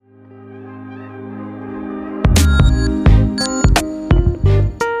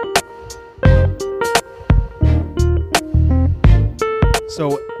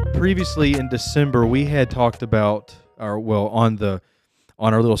So previously in December, we had talked about, on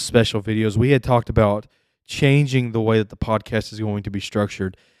our little special videos, we had talked about changing the way that the podcast is going to be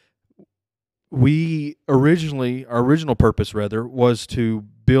structured. Our original purpose rather, was to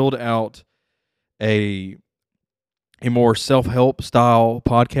build out a more self-help style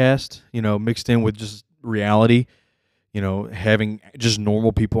podcast, mixed in with just reality, having just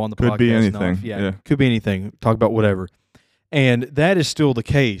normal people on the podcast. Could be anything. Yeah, could be anything. Talk about whatever. And that is still the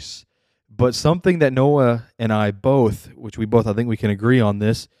case. But something that Noah and I both, I think we can agree on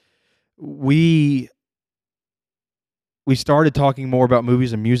this, we started talking more about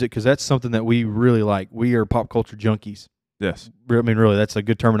movies and music because that's something that we really like. We are pop culture junkies. Yes. I mean, really, that's a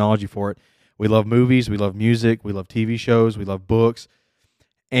good terminology for it. We love movies, we love music, we love TV shows, we love books,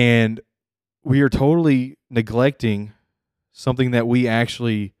 and we are totally neglecting something that we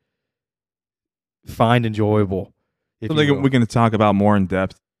actually find enjoyable. Something we're going to talk about more in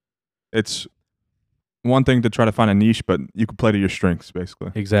depth. It's one thing to try to find a niche, but you can play to your strengths,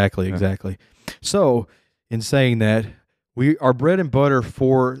 basically. Exactly. So, in saying that, our bread and butter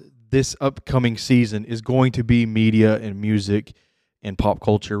for this upcoming season is going to be media and music and pop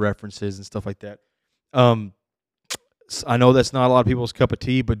culture references and stuff like that. I know that's not a lot of people's cup of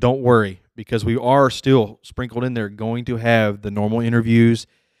tea, but don't worry, because we are still sprinkled in there going to have the normal interviews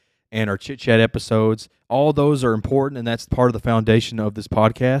and our chit-chat episodes. All those are important, and that's part of the foundation of this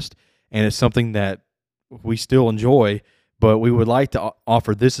podcast, and it's something that we still enjoy, but we would like to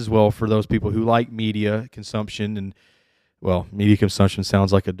offer this as well for those people who like media consumption, and, well, media consumption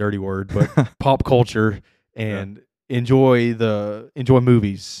sounds like a dirty word, but pop culture, and enjoy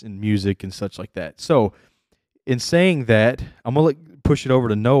movies and music and such like that. So, in saying that, I'm going to push it over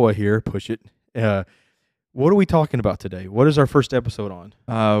to Noah here. What are we talking about today? What is our first episode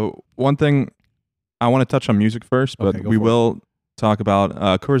on? One thing, I want to touch on music first, but we will talk about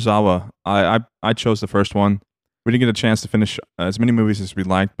Kurosawa. I chose the first one. We didn't get a chance to finish as many movies as we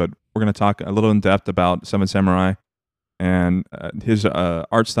liked, but we're going to talk a little in depth about Seven Samurai and his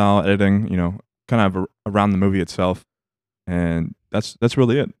art style, editing, kind of around the movie itself. And that's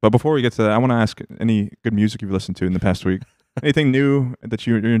really it. But before we get to that, I want to ask any good music you've listened to in the past week. Anything new that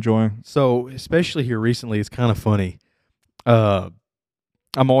you're enjoying? So, especially here recently, it's kind of funny.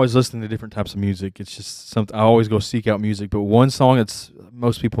 I'm always listening to different types of music. It's just something I always go seek out music. But one song that's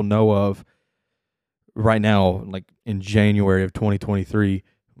most people know of right now, like in January of 2023,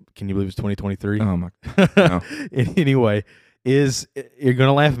 can you believe it's 2023? Oh my! No. Anyway, you're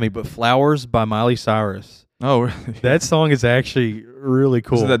gonna laugh at me, but "Flowers" by Miley Cyrus. Oh, really? That song is actually really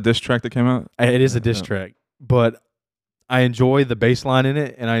cool. Is it that diss track that came out? It is a diss track, but I enjoy the bass line in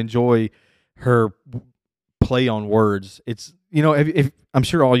it, and I enjoy her play on words. It's, if I'm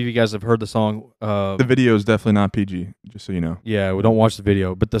sure all of you guys have heard the song. The video is definitely not PG, just so you know. Yeah, we don't watch the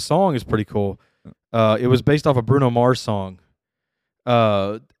video, but the song is pretty cool. It was based off a Bruno Mars song,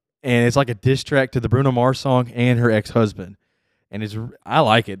 and it's like a diss track to the Bruno Mars song and her ex-husband, and I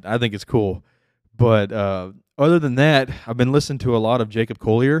like it. I think it's cool. But other than that, I've been listening to a lot of Jacob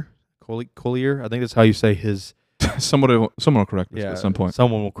Collier. Collier, I think that's how you say his. Someone will correct us at some point.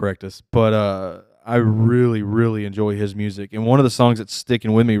 Someone will correct us. But I really, really enjoy his music. And one of the songs that's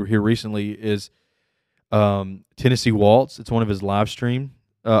sticking with me here recently is Tennessee Waltz. It's one of his live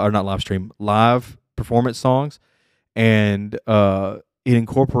performance songs. And it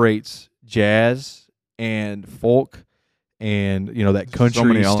incorporates jazz and folk and, that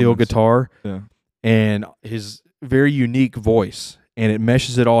country steel guitar. Yeah. And his very unique voice. And it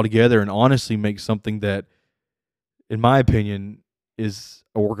meshes it all together and honestly makes something that, in my opinion, is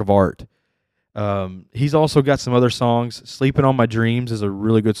a work of art. He's also got some other songs. "Sleeping on My Dreams" is a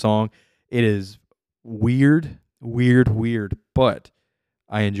really good song. It is weird, but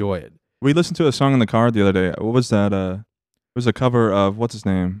I enjoy it. We listened to a song in the car the other day. What was that? It was a cover of, what's his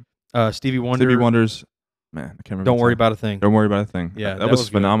name? Stevie Wonder. Stevie Wonder's, man, I can't remember. Don't Worry About a Thing. Don't Worry About a Thing. Yeah, that was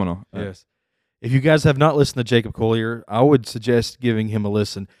phenomenal. Yes. If you guys have not listened to Jacob Collier, I would suggest giving him a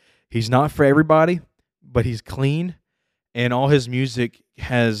listen. He's not for everybody, but he's clean. And all his music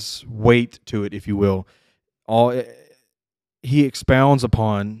has weight to it, if you will. He expounds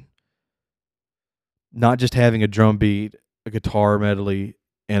upon not just having a drum beat, a guitar medley,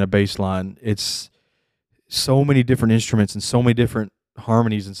 and a bass line. It's so many different instruments and so many different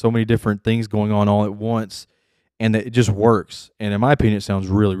harmonies and so many different things going on all at once, and it just works. And in my opinion, it sounds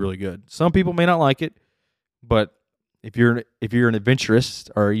really, really good. Some people may not like it, but if you're an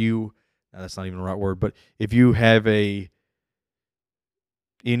adventurist, or that's not even the right word, but if you have any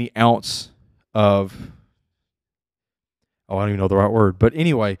ounce of, I don't even know the right word. But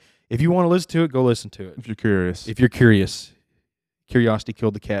anyway, if you want to listen to it, go listen to it. If you're curious. curiosity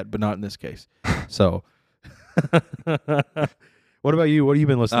killed the cat, but not in this case. So, what about you? What have you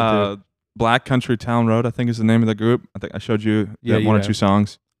been listening to? Black Country Town Road, I think, is the name of the group. I think I showed you one or two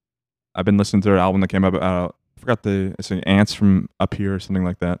songs. I've been listening to their album that came out. I forgot it's like Ants from Up Here or something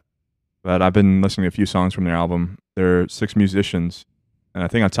like that. But I've been listening to a few songs from their album. They're 6 musicians, and I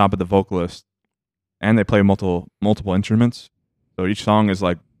think on top of the vocalist, and they play multiple instruments. So each song is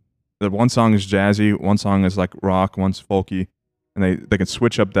like, the one song is jazzy, one song is like rock, one's folky, and they can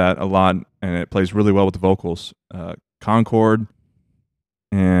switch up that a lot, and it plays really well with the vocals. Concord,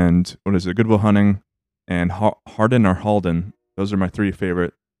 and what is it? Good Will Hunting, and Harden or Halden. Those are my 3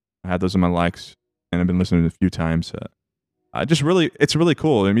 favorite. I had those in my likes, and I've been listening to it a few times. It's really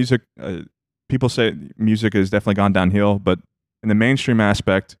cool. The music, people say music has definitely gone downhill, but in the mainstream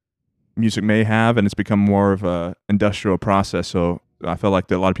aspect, music may have, and it's become more of a industrial process. So I feel like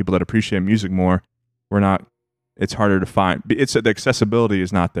a lot of people that appreciate music more, it's harder to find. The accessibility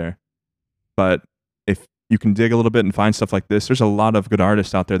is not there. But if you can dig a little bit and find stuff like this, there's a lot of good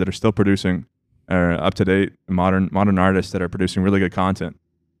artists out there that are still producing up to date modern artists that are producing really good content.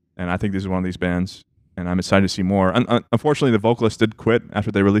 And I think this is one of these bands, and I'm excited to see more. Unfortunately, the vocalist did quit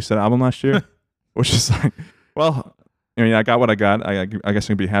after they released that album last year, which is like, well, I got what I got. I guess I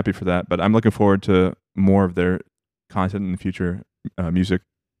can be happy for that. But I'm looking forward to more of their content in the future, music.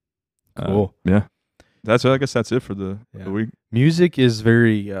 Cool. Yeah. I guess that's it for the week. Music is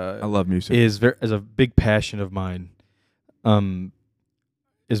very. I love music. Is a big passion of mine.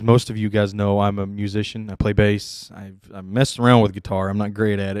 As most of you guys know, I'm a musician. I play bass. I've messed around with guitar. I'm not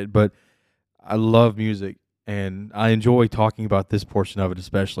great at it, but I love music, and I enjoy talking about this portion of it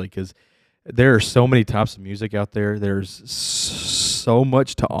especially because there are so many types of music out there. There's so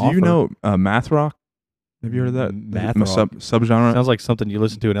much to offer. Do you know math rock? Have you heard of that? Math rock? Subgenre? Sounds like something you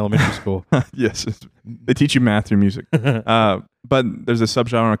listen to in elementary school. Yes. They teach you math through music. But there's a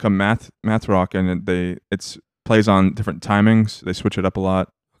subgenre called math rock, and it plays on different timings. They switch it up a lot.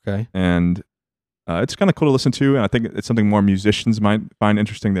 Okay. And it's kind of cool to listen to, and I think it's something more musicians might find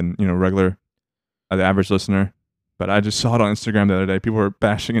interesting than regular, the average listener. But I just saw it on Instagram the other day. People were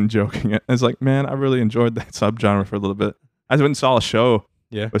bashing and joking it. I was like, man, I really enjoyed that subgenre for a little bit. I went and saw a show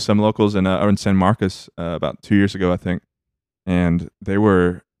with some locals in San Marcos about 2 years ago, I think, and it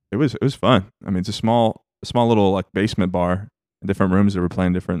was fun. I mean, it's a small little like basement bar in different rooms that were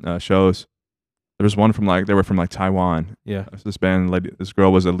playing different shows. There was one they were from Taiwan. Yeah. So this band, this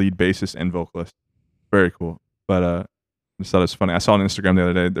girl was a lead bassist and vocalist. Very cool. But I just thought it was funny. I saw on Instagram the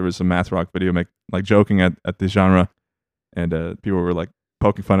other day, there was a math rock video joking at the genre, and people were like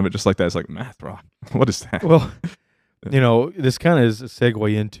poking fun of it just like that. It's like, math rock? What is that? Well, this kind of is a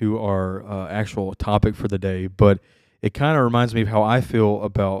segue into our actual topic for the day, but it kind of reminds me of how I feel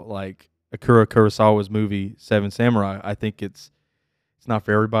about like Akira Kurosawa's movie Seven Samurai. I think it's not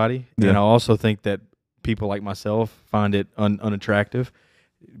for everybody, and I also think that people like myself find it unattractive.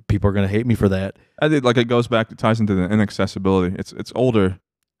 People are going to hate me for that. I think it ties into the inaccessibility. It's older.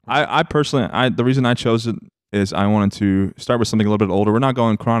 I personally, the reason I chose it is I wanted to start with something a little bit older. We're not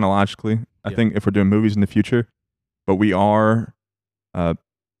going chronologically. I think if we're doing movies in the future, but we are. I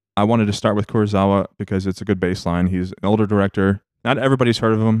wanted to start with Kurosawa because it's a good baseline. He's an older director. Not everybody's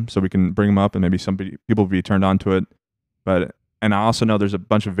heard of him, so we can bring him up, and maybe people will be turned on to it. And I also know there's a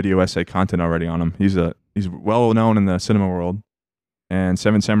bunch of video essay content already on him. He's well known in the cinema world. And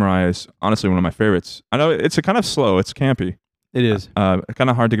Seven Samurai is honestly one of my favorites. I know it's a kind of slow. It's campy. It is. Kind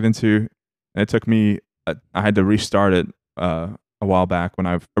of hard to get into. And it took me. I had to restart it a while back when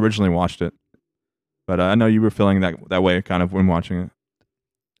I originally watched it. But I know you were feeling that way kind of when watching it.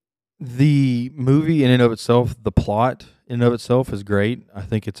 The movie in and of itself, the plot in and of itself is great. I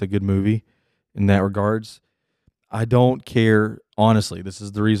think it's a good movie in that regards. I don't care, honestly, this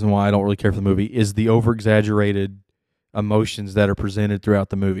is the reason why I don't really care for the movie, is the over-exaggerated emotions that are presented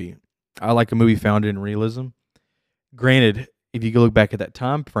throughout the movie. I like a movie founded in realism. Granted, if you go look back at that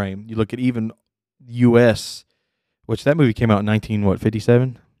time frame, you look at even U.S., which that movie came out in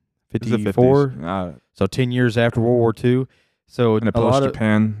 57? 54? So 10 years after World War II. So and a lot of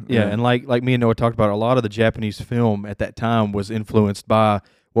Japan. Yeah, and like me and Noah talked about, a lot of the Japanese film at that time was influenced by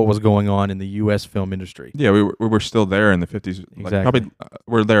what was going on in the U.S. film industry. Yeah, we were still there in the 50s. Exactly. Probably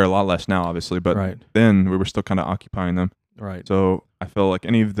we're there a lot less now, obviously, but then we were still kind of occupying them. Right. So I feel like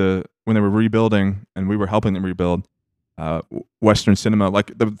when they were rebuilding and we were helping them rebuild, Western cinema,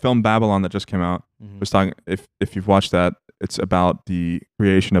 like the film Babylon that just came out, was talking. If you've watched that, it's about the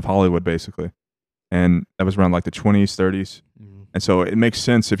creation of Hollywood, basically, and that was around like the 20s, 30s, and so it makes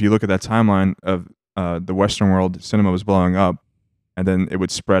sense if you look at that timeline of the Western world. Cinema was blowing up. And then it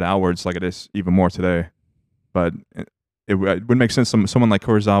would spread outwards like it is even more today. But it would make sense. Someone like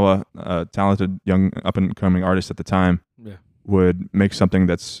Kurosawa, talented young up and coming artist at the time, would make something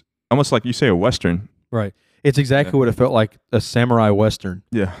that's almost like you say a Western. Right. It's exactly what it felt like, a samurai Western.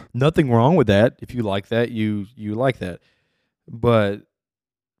 Yeah. Nothing wrong with that. If you like that, you like that. But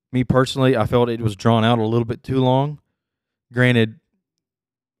me personally, I felt it was drawn out a little bit too long. Granted,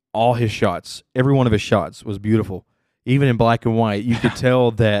 all his shots, every one of his shots was beautiful. Even in black and white, you could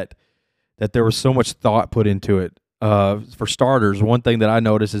tell that there was so much thought put into it. For starters, one thing that I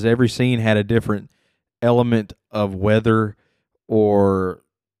noticed is every scene had a different element of weather, or,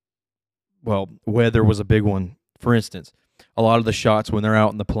 well, weather was a big one. For instance, a lot of the shots when they're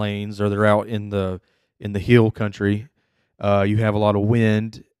out in the plains or they're out in the hill country, you have a lot of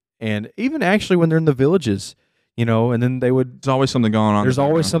wind, and even actually when they're in the villages, and then they would. There's always something going on. There's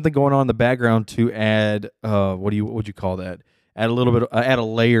always something going on in the background to add. What would you call that? Add a little bit. Add a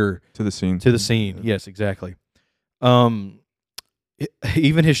layer to the scene. To the scene. Yes, exactly. Even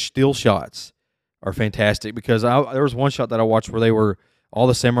his still shots are fantastic, because there was one shot that I watched where all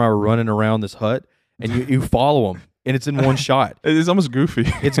the samurai were running around this hut, and you follow them, and it's in one shot. It's almost goofy.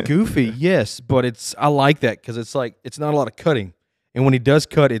 It's goofy, yes, but I like that because it's not a lot of cutting, and when he does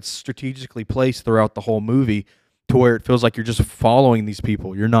cut, it's strategically placed throughout the whole movie to where it feels like you're just following these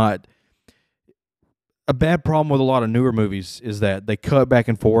people. You're not. A bad problem with a lot of newer movies is that they cut back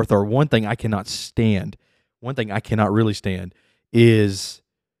and forth, or one thing I cannot really stand is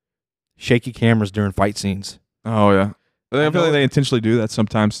shaky cameras during fight scenes. Oh, yeah. I feel like they intentionally do that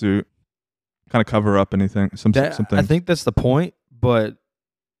sometimes to kind of cover up anything. Something. I think that's the point, but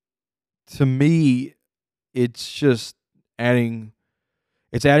to me, it's just adding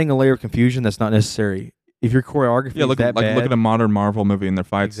a layer of confusion that's not necessary. If your choreography is that bad, look at a modern Marvel movie and their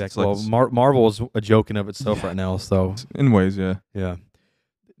fights. Exactly. Well, Marvel is a joke in of itself right now. So in ways, yeah. Yeah.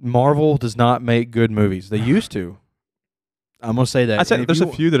 Marvel does not make good movies. They used to. I'm going to say that. I'd say there's a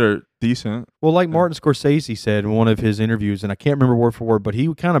few that are decent. Well, like Martin Scorsese said in one of his interviews, and I can't remember word for word, but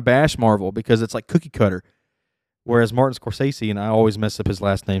he kind of bashed Marvel because it's like cookie cutter. Whereas Martin Scorsese, and I always mess up his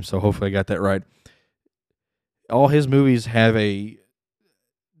last name, so hopefully I got that right, all his movies have a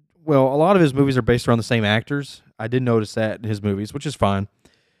lot of his movies are based around the same actors. I did notice that in his movies, which is fine.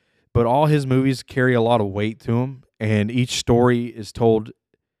 But all his movies carry a lot of weight to them, and each story is told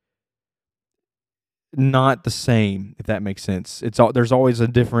not the same, if that makes sense. There's always a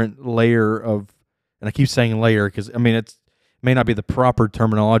different layer of, and I keep saying layer because it may not be the proper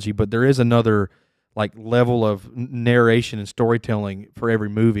terminology, but there is another like level of narration and storytelling for every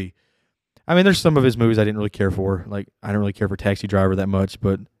movie. There's some of his movies I didn't really care for. Like I didn't really care for Taxi Driver that much,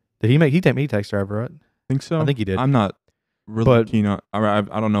 but did he make Taxi Driver, right? I think so. I think he did. I'm not really keen on. I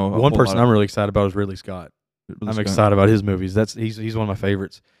don't know. One person I'm really excited about is Ridley Scott. Excited about his movies. He's one of my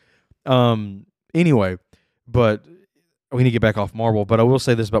favorites. Anyway, but we need to get back off Marvel. But I will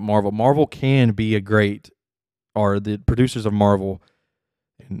say this about Marvel: Marvel can be the producers of Marvel,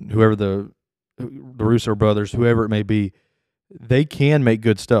 and whoever the Russo brothers, whoever it may be, they can make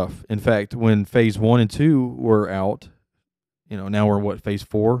good stuff. In fact, when Phase 1 and 2 were out, now we're in Phase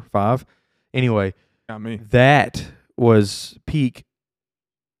 4, 5. Anyway, not me. That was peak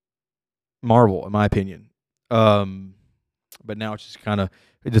Marvel, in my opinion. But now it's just kind of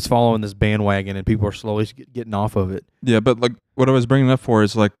following this bandwagon, and people are slowly getting off of it. Yeah, but like what I was bringing up for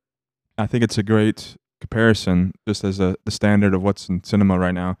is like, I think it's a great comparison, just as the standard of what's in cinema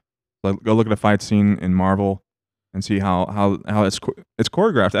right now. Like, go look at a fight scene in Marvel and see how it's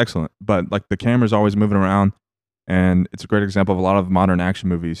choreographed, excellent, but like the camera's always moving around, and it's a great example of a lot of modern action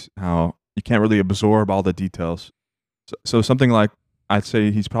movies how you can't really absorb all the details. So something like, I'd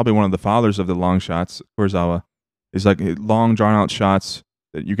say he's probably one of the fathers of the long shots. Kurosawa is like long drawn out shots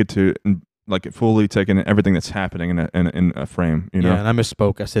that you get to like fully take in everything that's happening in a frame. Yeah, and I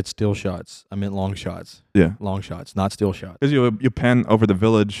misspoke. I said still shots. I meant long shots. Yeah, long shots, not still shots. Because you pan over the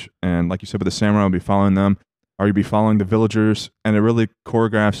village, and like you said, with the samurai, will be following them, or you be following the villagers, and it really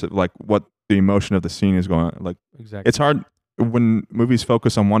choreographs it, like what the emotion of the scene is going on. Like exactly, it's hard when movies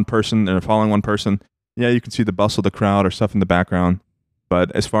focus on one person and they're following one person. Yeah, you can see the bustle of the crowd or stuff in the background,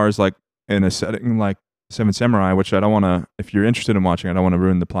 but as far as like in a setting like Seven Samurai, which I don't want to, if you're interested in watching, I don't want to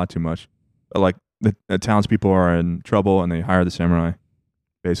ruin the plot too much. But like the townspeople are in trouble and they hire the samurai,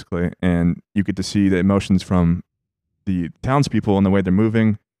 basically, and you get to see the emotions from the townspeople and the way they're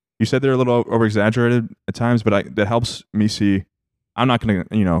moving. You said they're a little over exaggerated at times, but that helps me see. I'm not going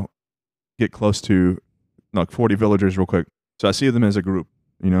to get close to like 40 villagers real quick, so I see them as a group,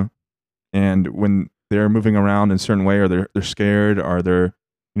 and when they're moving around in a certain way, or they're scared, or they're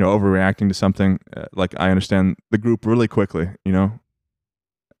overreacting to something, like I understand the group really quickly,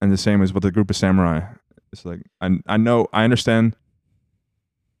 and the same as with the group of samurai. It's like I know I understand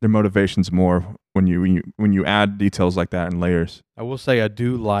their motivations more when you add details like that and layers. I will say I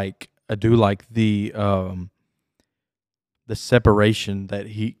do like the separation that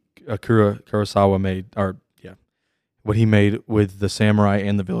Akira Kurosawa made, or yeah, what he made with the samurai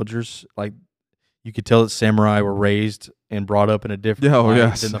and the villagers. Like, you could tell that samurai were raised and brought up in a different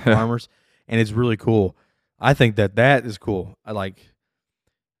light than the farmers, and it's really cool. I think that is cool. I like.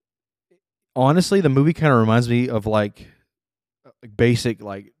 Honestly, the movie kind of reminds me of like basic,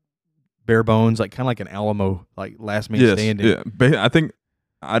 like bare bones, like kind of like an Alamo, like Last Man Standing. Yeah, I think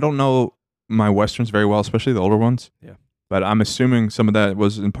I don't know my westerns very well, especially the older ones. Yeah, but I'm assuming some of that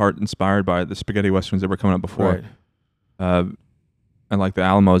was in part inspired by the spaghetti westerns that were coming up before. Right. And like the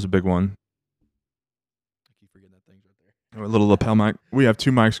Alamo is a big one. I keep forgetting that thing's right there. A little lapel mic. We have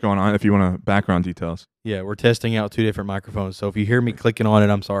 2 mics going on if you want background details. Yeah, we're testing out 2 different microphones, so if you hear me clicking on it,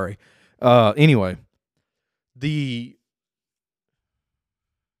 I'm sorry. Anyway,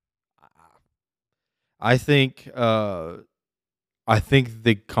 I think the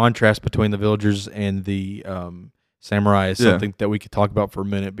contrast between the villagers and the samurai is something that we could talk about for a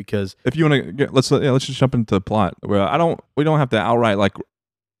minute, because if you want to let's just jump into the plot. Where we don't have to outright like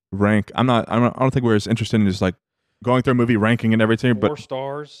rank. I don't think we're as interested in just like going through a movie ranking and everything. 4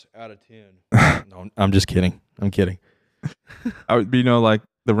 stars out of 10. No, I'm just kidding. I'm kidding. I would be like.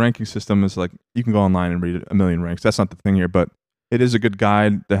 The ranking system is like you can go online and read a million ranks. That's not the thing here, but it is a good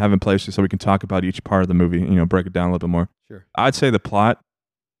guide to have in place so we can talk about each part of the movie. Break it down a little bit more. Sure. I'd say the plot.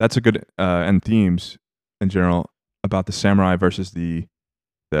 That's a good and themes in general about the samurai versus the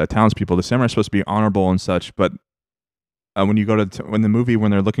townspeople. The samurai are supposed to be honorable and such, but when you go to when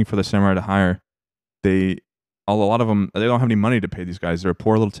they're looking for the samurai to hire, a lot of them they don't have any money to pay these guys. They're a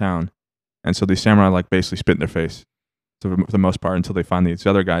poor little town, and so these samurai like basically spit in their face. For the most part, until they find these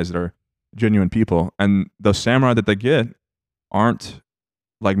other guys that are genuine people. And the samurai that they get aren't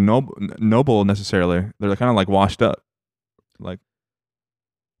like noble necessarily. They're kind of like washed up, like,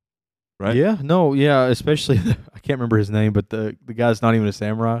 right? Yeah, no, yeah. Especially I can't remember his name, but the guy's not even a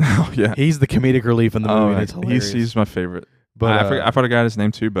samurai. Oh yeah, he's the comedic relief in the movie. And it's hilarious. He's my favorite. But I forgot his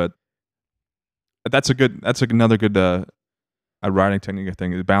name too. But that's another good writing technique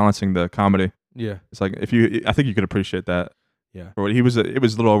thing is balancing the comedy. Yeah, it's like I think you could appreciate that. Yeah, for what it was a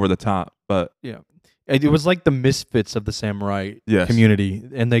little over the top, but yeah, it was like the misfits of the samurai community,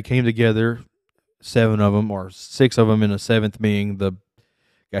 and they came together, 7 of them or 6 of them, in a 7th being the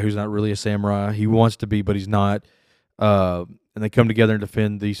guy who's not really a samurai. He wants to be, but he's not. And they come together and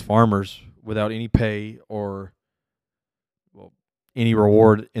defend these farmers without any pay or any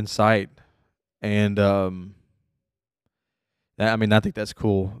reward in sight, and I think that's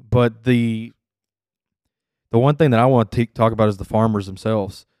cool, but the one thing that I want to talk about is the farmers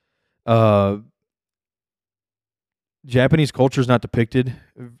themselves. Japanese culture is not depicted.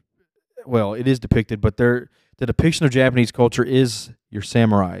 Well, it is depicted, but the depiction of Japanese culture is your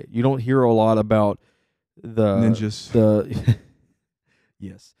samurai. You don't hear a lot about the ninjas.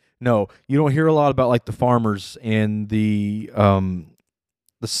 Yes. No, you don't hear a lot about like the farmers and the not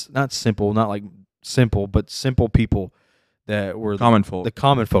like simple, but simple people that were common folk. The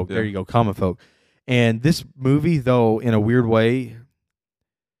common folk. Yeah. There you go, common folk. And this movie, though, in a weird way,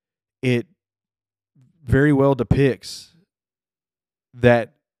 it very well depicts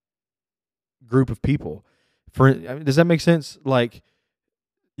that group of people. Does that make sense? Like,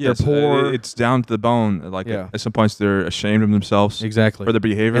 yes, they're poor. It's down to the bone. Like, at some points, they're ashamed of themselves for their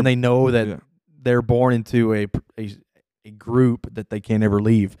behavior. And they know that they're born into a group that they can't ever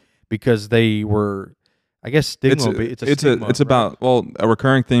leave because they were... I guess stigma. It's about a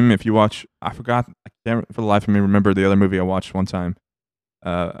recurring theme. If you watch, I can't for the life of me remember the other movie I watched one time.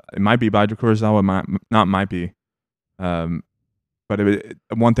 It might be by Kurosawa, might be. But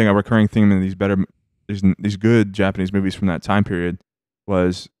one thing, a recurring theme in these good Japanese movies from that time period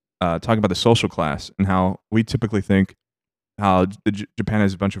was talking about the social class and how we typically think how Japan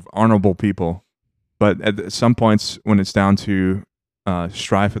is a bunch of honorable people, but at some points when it's down to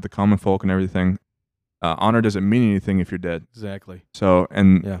strife with the common folk and everything. Honor doesn't mean anything if you're dead. Exactly. So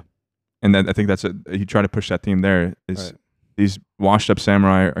and then I think you try to push that theme there. Is these washed up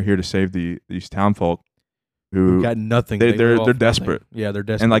samurai are here to save these townfolk who got nothing. They're desperate. Nothing. Yeah, they're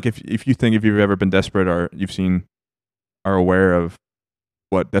desperate. And like if you've ever been desperate or are aware of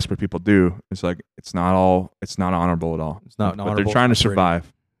what desperate people do, it's like it's not honorable at all. It's not honorable. But they're trying to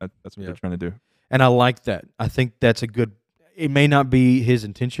survive. That's what they're trying to do. And I like that. I think that's a good. It may not be his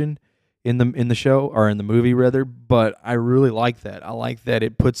intention in the show or in the movie rather, but I really like that. I like that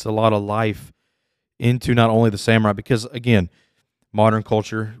it puts a lot of life into not only the samurai, because again, modern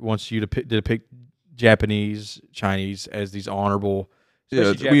culture wants you to depict Japanese, Chinese as these honorable,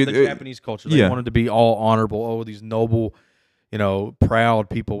 especially the Japanese culture. They wanted to be all honorable. Oh, these noble, proud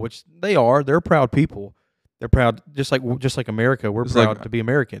people, which they are. They're proud people. They're proud, just like America. We're proud to be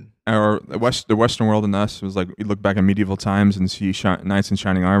American. The Western world and us was like, you look back at medieval times and see knights in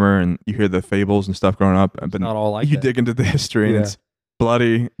shining armor, and you hear the fables and stuff growing up. But not all like you dig into the history, and it's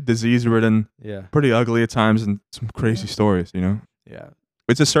bloody, disease-ridden, pretty ugly at times, and some crazy stories. Yeah,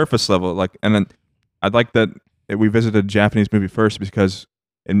 it's a surface level. And then I'd like that we visited a Japanese movie first because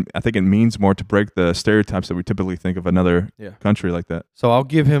I think it means more to break the stereotypes that we typically think of another country like that. So I'll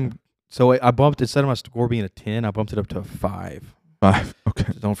give him. So I bumped, instead of my score being a 10, I bumped it up to a 5. 5,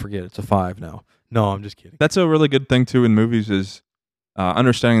 okay. So don't forget, it's a 5 now. No, I'm just kidding. That's a really good thing, too, in movies is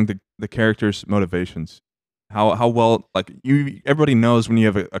understanding the character's motivations. How well, everybody knows when you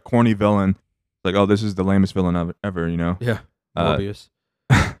have a corny villain, like, oh, this is the lamest villain ever, Yeah, obvious.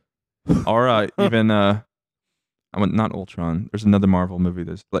 Or even, not Ultron. There's another Marvel movie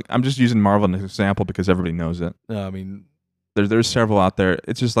that's, I'm just using Marvel as an example because everybody knows it. I mean, there's several out there.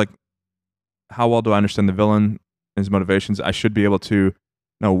 It's just like, how well do I understand the villain and his motivations? I should be able to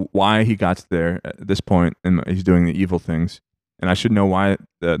know why he got there at this point and he's doing the evil things. And I should know why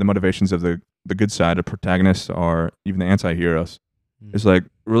the motivations of the good side of protagonists or even the anti-heroes. It's like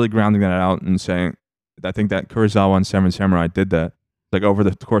really grounding that out and saying, I think that Kurosawa and Seven Samurai did that. Like over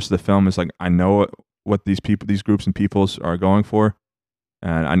the course of the film, it's like, I know what these groups and peoples are going for.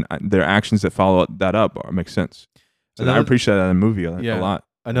 And their actions that follow that up make sense. So I appreciate that in a movie a lot.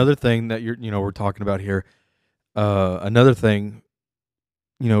 Another thing that we're talking about here, another thing,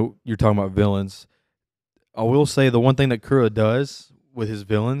 you're talking about villains. I will say the one thing that Kuro does with his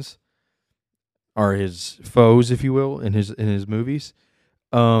villains, or his foes, if you will, in his movies,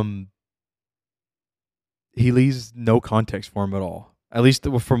 he leaves no context for them at all. At least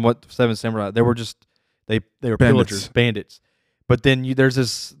from what Seven Samurai, they were just they were pillagers, bandits. But then there's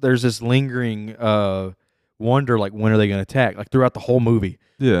this lingering wonder, like, when are they going to attack? Like throughout the whole movie.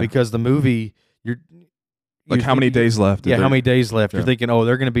 Yeah. Because the movie, how many days left? Yeah, how many days left? Yeah. You're thinking, oh,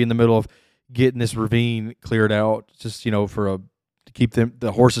 they're going to be in the middle of getting this ravine cleared out, just to keep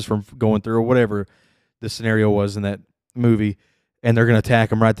the horses from going through, or whatever the scenario was in that movie, and they're going to attack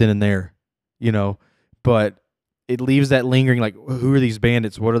them right then and there, But it leaves that lingering, like, who are these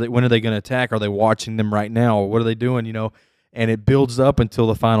bandits? What are they? When are they going to attack? Are they watching them right now? What are they doing? And it builds up until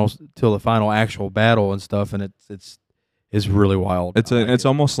the final actual battle and stuff, and it's really wild. It's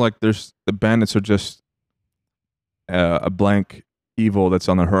almost like the bandits are just a blank evil that's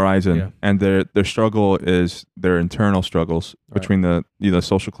on the horizon, and their struggle is their internal struggles between the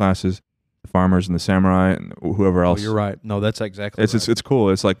social classes, the farmers and the samurai and whoever else. Oh, you're right. No, that's exactly. It's cool.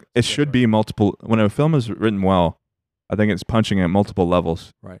 It's like it should be multiple. When a film is written well, I think it's punching at multiple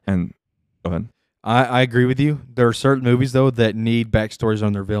levels. Right. And go ahead. I agree with you. There are certain movies, though, that need backstories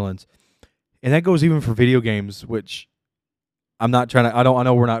on their villains. And that goes even for video games, which I'm not trying to... I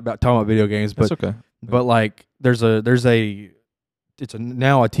know we're not talking about video games, but... That's okay. But, like, it's now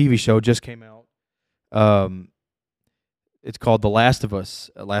a TV show, just came out. It's called The Last of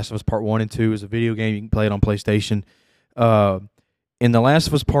Us. Last of Us Part 1 and 2 is a video game. You can play it on PlayStation. In The Last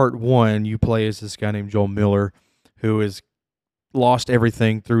of Us Part 1, you play as this guy named Joel Miller, who has lost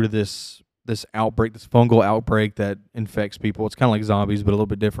everything through to this outbreak, this fungal outbreak that infects people. It's kind of like zombies, but a little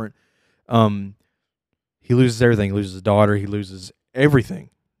bit different. He loses everything. He loses his daughter. He loses everything,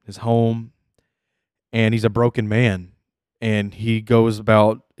 his home, and he's a broken man. And he goes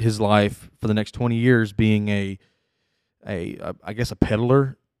about his life for the next 20 years being I guess a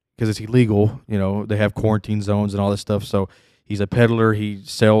peddler, because it's illegal. They have quarantine zones and all this stuff. So he's a peddler. He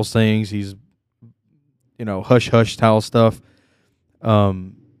sells things. He's, hush hush style stuff.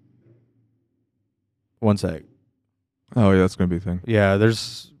 One sec. Oh, yeah, that's going to be a thing. Yeah,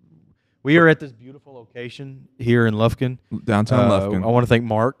 we are at this beautiful location here in Lufkin. Downtown Lufkin. I want to thank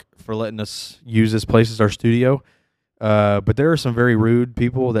Mark for letting us use this place as our studio. But there are some very rude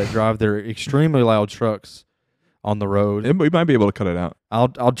people that drive their extremely loud trucks on the road. We might be able to cut it out.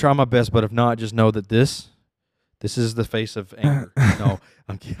 I'll try my best, but if not, just know that this is the face of anger. No,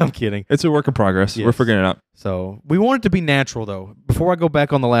 I'm kidding. It's a work in progress. Yes. We're figuring it out. So we want it to be natural, though. Before I go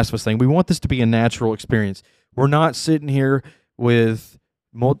back on The Last of Us thing, we want this to be a natural experience. We're not sitting here with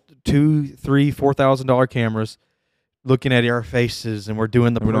 $2,000, $3,000, $4,000 cameras looking at our faces, and we're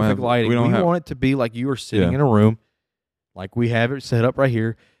doing the perfect lighting. We want it to be like you are sitting in a room, like we have it set up right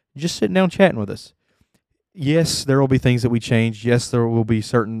here, just sitting down chatting with us. Yes, there will be things that we change. Yes, there will be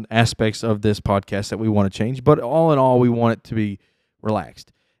certain aspects of this podcast that we want to change. But all in all, we want it to be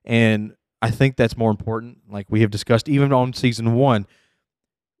relaxed. And I think that's more important. Like we have discussed, even on season 1,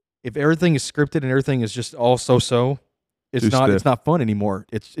 if everything is scripted and everything is just all so, it's not fun anymore.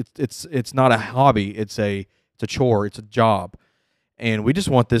 It's not a hobby. It's a chore. It's a job, and we just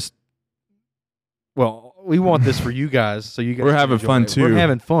want this. Well, we want this for you guys, so you guys. We're having fun too. We're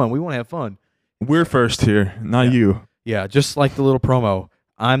having fun. We want to have fun. We're first here, not you. Yeah, just like the little promo.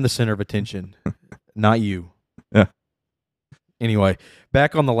 I'm the center of attention, not you. Yeah. Anyway,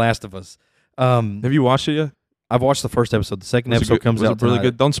 back on The Last of Us. Have you watched it yet? I've watched the first episode. The second episode comes out really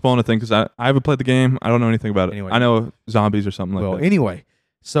good. Don't spoil anything because I haven't played the game. I don't know anything about it. Anyway, I know zombies or something like that. Well, anyway,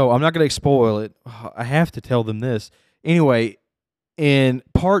 so I'm not going to spoil it. I have to tell them this. Anyway, in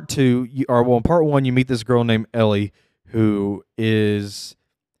part 2, in part 1, you meet this girl named Ellie who has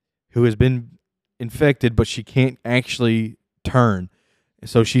been infected, but she can't actually turn,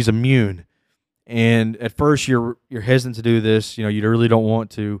 so she's immune. And at first, you're hesitant to do this. You really don't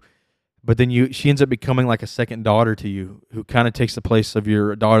want to. But then she ends up becoming like a second daughter to you, who kind of takes the place of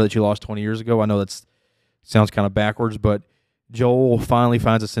your daughter that you lost 20 years ago. I know that sounds kind of backwards, but Joel finally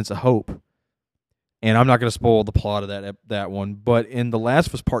finds a sense of hope. And I'm not going to spoil the plot of that one. But in The Last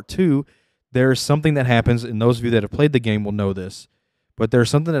of Us Part 2, there's something that happens, and those of you that have played the game will know this. But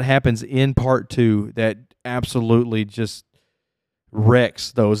there's something that happens in Part 2 that absolutely just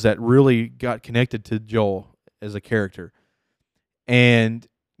wrecks those that really got connected to Joel as a character. And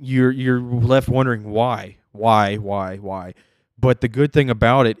you're left wondering why. But the good thing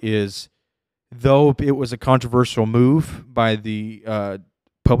about it is, though it was a controversial move by the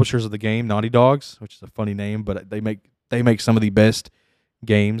publishers of the game, Naughty Dogs, which is a funny name, but they make some of the best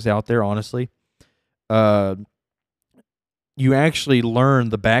games out there, honestly. You actually learn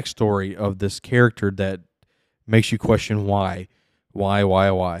the backstory of this character that makes you question why.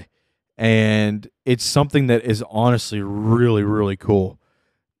 And it's something that is honestly really, really cool.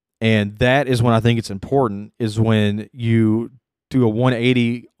 And that is when I think it's important, is when you do a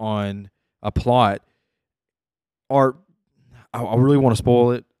 180 on a plot. Or I really want to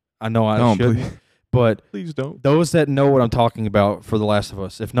spoil it. I know I shouldn't. But please don't. Those that know what I'm talking about for The Last of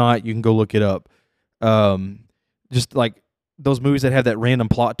Us, if not, you can go look it up. Just like those movies that have that random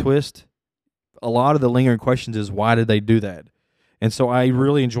plot twist, a lot of the lingering questions is, why did they do that? And so I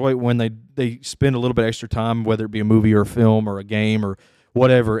really enjoy it when they spend a little bit extra time, whether it be a movie or a film or a game or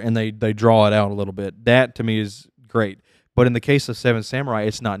whatever, and they draw it out a little bit. That, to me, is great. But in the case of Seven Samurai,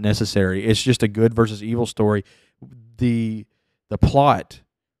 it's not necessary. It's just a good versus evil story. The plot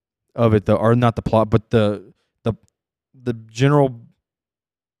of it, or not the plot, but the general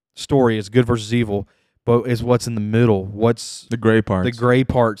story is good versus evil, but is what's in the middle. What's the gray parts? The gray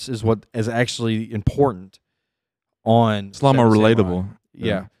parts is what is actually important. It's a lot more relatable.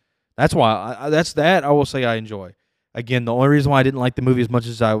 Yeah. That's why I will say I enjoy. Again, the only reason why I didn't like the movie as much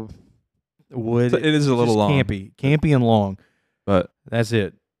as I would, it is a little long, campy and long, but that's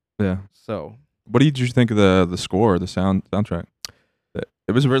it. Yeah. So, what did you think of the score, the soundtrack?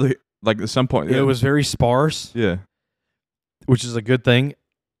 It was really, like, at some point, it was very sparse. Yeah, which is a good thing.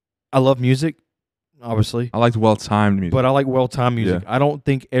 I love music, obviously. I liked well-timed music, but I like well-timed music. Yeah. I don't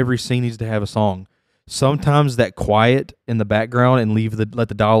think every scene needs to have a song. Sometimes that quiet in the background and let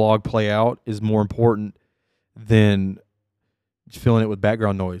the dialogue play out is more important than filling it with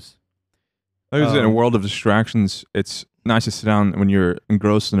background noise. I was in a world of distractions. It's nice to sit down when you're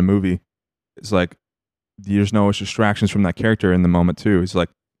engrossed in a movie. It's like there's no distractions from that character in the moment too. It's like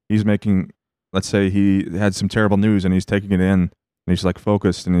he's making, let's say he had some terrible news and he's taking it in and he's like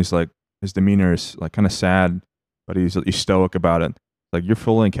focused and he's like, his demeanor is like kind of sad, but he's stoic about it. Like you're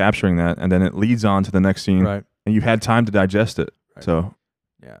fully capturing that, and then it leads on to the next scene, right? And you had time to digest it. Right. So,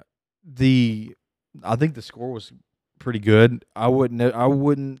 yeah, I think the score was pretty good. I wouldn't. A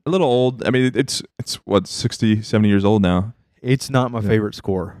little old. I mean, it's what 60, 70 years old now. It's not my favorite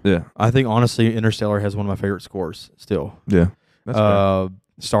score. Yeah, I think honestly, Interstellar has one of my favorite scores still. Yeah, that's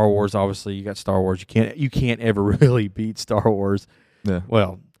Star Wars, obviously, you got Star Wars. You can't ever really beat Star Wars. Yeah.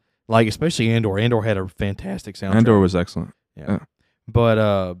 Well, like especially Andor. Andor had a fantastic soundtrack. Andor was excellent. Yeah.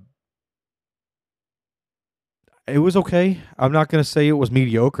 But it was okay. I'm not going to say it was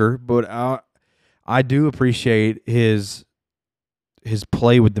mediocre, but I do appreciate his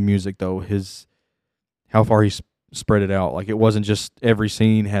play with the music, though. How far he spread it out. Like it wasn't just every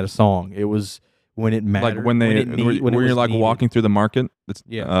scene had a song. It was when it mattered. Like when you're like needed. Walking through the market.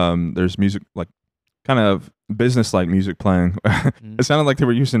 There's music, like kind of business-like music playing. It sounded like they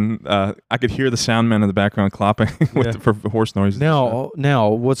were using. I could hear the sound man in the background clapping for horse noises. Now,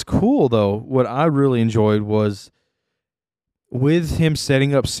 what's cool though? What I really enjoyed was with him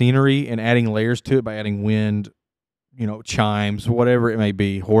setting up scenery and adding layers to it by adding wind, chimes, whatever it may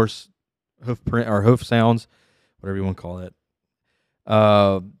be, horse hoof print or hoof sounds, whatever you want to call it.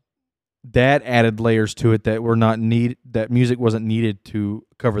 that added layers to it that were not need that music wasn't needed to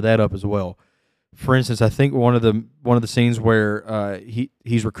cover that up as well. For instance, I think one of the scenes where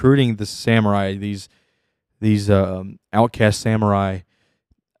he's recruiting the samurai, these outcast samurai.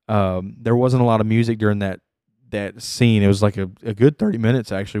 There wasn't a lot of music during that scene. It was like a good 30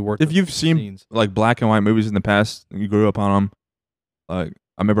 minutes actually worth. If you've seen scenes. like black and white movies in the past, and you grew up on them. Like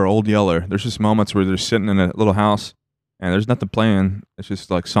I remember Old Yeller. There's just moments where they're sitting in a little house and there's nothing playing. It's just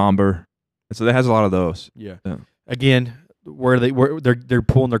like somber. And so it has a lot of those. Yeah. Again, where they're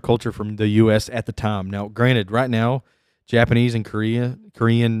pulling their culture from the U.S. at the time. Now, granted, right now, Japanese and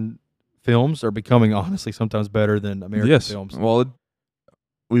Korean films are becoming honestly sometimes better than American films. Well,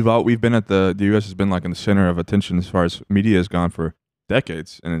 we've been at the U.S. has been like in the center of attention as far as media has gone for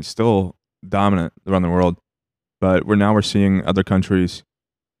decades, and it's still dominant around the world. But we're seeing other countries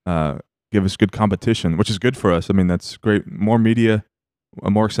give us good competition, which is good for us. I mean, that's great. More media,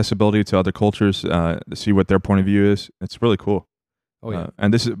 more accessibility to other cultures to see what their point of view is. It's really cool. Oh yeah.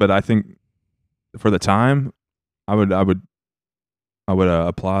 But I think for the time, I would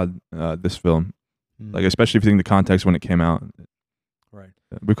applaud this film, like especially if you think the context when it came out. Right.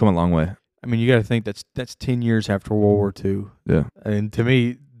 We've come a long way. I mean, you got to think that's 10 years after World War II. Yeah. And to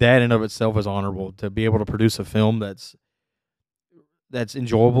me, that in and of itself is honorable to be able to produce a film that's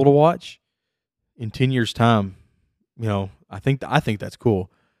enjoyable to watch in 10 years' time. You know, I think that's cool.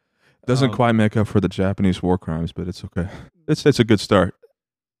 Doesn't quite make up for the Japanese war crimes, but it's okay. It's a good start.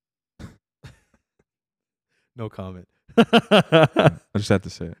 No comment. I just have to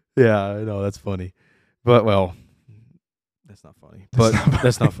say it. Yeah, I know that's funny, but well, that's not funny. But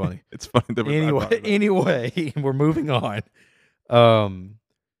that's not funny. It's funny that we're anyway, we're moving on.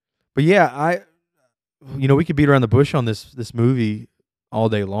 But yeah, we could beat around the bush on this movie all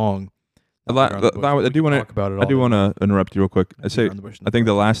day long. I do want to interrupt you real quick. I think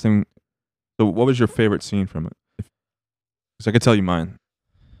the last thing. So, what was your favorite scene from it? Because I could tell you mine.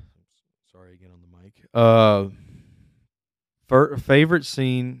 Sorry again on the mic. Favorite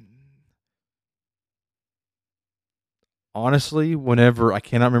scene. Honestly, whenever I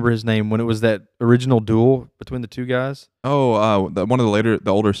cannot remember his name, when it was that original duel between the two guys. Oh, one of the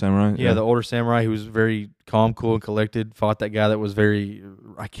older samurai. Yeah, the older samurai who was very calm, cool, and collected fought that guy that was very.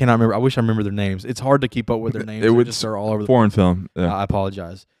 I cannot remember. I wish I remember their names. It's hard to keep up with their names. They're all over the foreign film. Yeah. I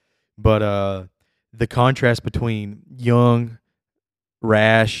apologize, but the contrast between young,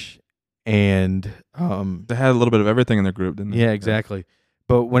 rash, and they had a little bit of everything in their group, didn't they? Yeah, exactly.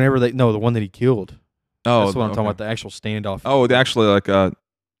 But whenever the one that he killed. Oh, that's what I'm talking about. The actual standoff. Oh, the actually like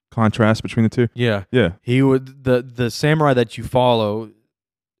contrast between the two. Yeah, yeah. He would the samurai that you follow.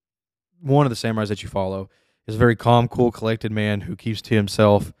 One of the samurais that you follow is a very calm, cool, collected man who keeps to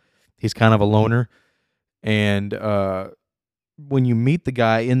himself. He's kind of a loner, and when you meet the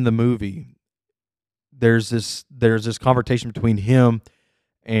guy in the movie, there's this conversation between him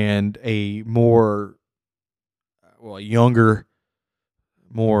and a younger,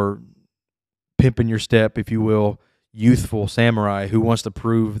 more pimping your step, if you will, youthful samurai who wants to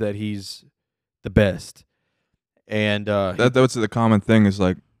prove that he's the best. And that's the common thing is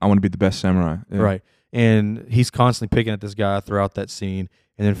like, I want to be the best samurai. Yeah. Right. And he's constantly picking at this guy throughout that scene.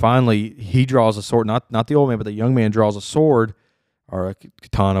 And then finally he draws a sword, not the old man, but the young man draws a sword or a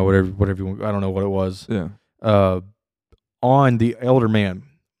katana, whatever you want. I don't know what it was. Yeah. On the elder man.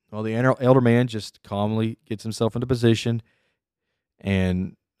 Well, the elder man just calmly gets himself into position,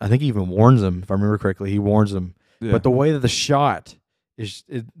 and I think he even warns him, if I remember correctly. He warns him. Yeah. But the way that the shot is,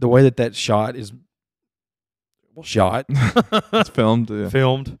 that shot is, shot. It's filmed. Yeah.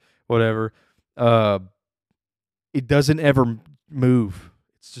 Filmed, whatever. It doesn't ever move.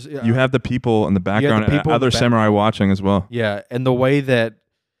 It's just you have the people in the background, and other samurai watching as well. Yeah, and the way that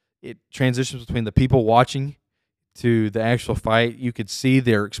it transitions between the people watching to the actual fight, you could see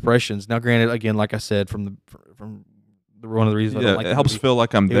their expressions. Now, granted, again, like I said, from one of the reasons I don't like it helps feel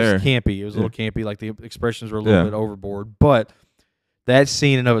like I'm there. It was campy. It was a little campy. Like the expressions were a little bit overboard. But that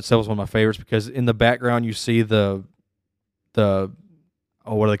scene in and of itself is one of my favorites because in the background you see the what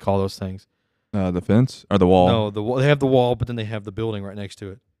do they call those things? The fence or the wall? No, they have the wall, but then they have the building right next to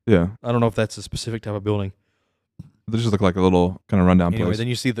it. Yeah. I don't know if that's a specific type of building. They just look like a little kind of rundown place. Then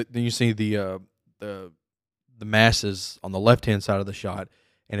you see the masses on the left hand side of the shot,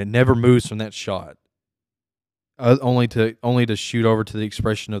 and it never moves from that shot. Only to shoot over to the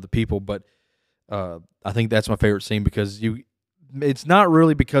expression of the people, but I think that's my favorite scene because it's not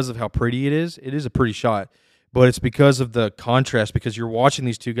really because of how pretty it is. It is a pretty shot, but it's because of the contrast. Because you're watching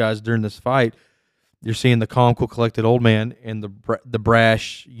these two guys during this fight, you're seeing the calm, cool, collected old man and the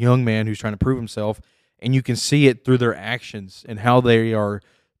brash young man who's trying to prove himself, and you can see it through their actions and how they are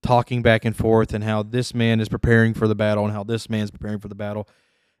talking back and forth, and how this man is preparing for the battle, and how this man's preparing for the battle.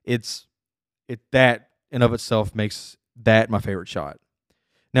 That in of itself makes that my favorite shot.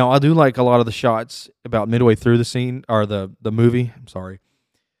 Now, I do like a lot of the shots about midway through the scene or the movie. I'm sorry,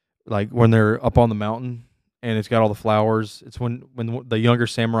 like when they're up on the mountain and it's got all the flowers. It's when the younger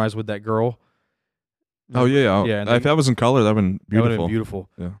samurai's with that girl. Oh yeah, yeah. If that was in color, that would have been beautiful. That would have been beautiful.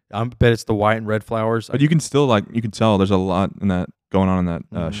 Yeah, I bet it's the white and red flowers. But you can still you can tell there's a lot in that going on in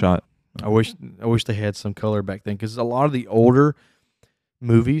that shot. I wish they had some color back then, because a lot of the older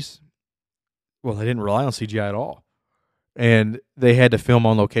movies, well, they didn't rely on CGI at all, and they had to film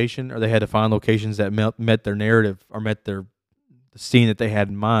on location, or they had to find locations that met their narrative or met the scene that they had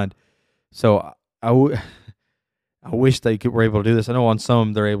in mind. So I wish they were able to do this. I know on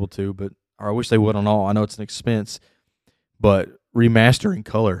some they're able to, but or I wish they would on all. I know it's an expense, but remastering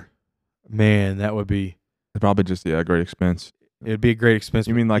color, man, that would be probably just a great expense. It'd be a great expense.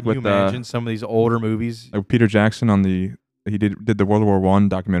 You mean like with imagine some of these older movies? Like Peter Jackson he did the World War I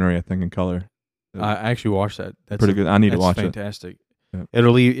documentary, I think, in color. I actually watched that. That's pretty good. I need to watch fantastic. Yep.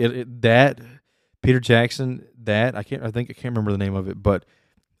 It'll leave that Peter Jackson. I can't remember the name of it, but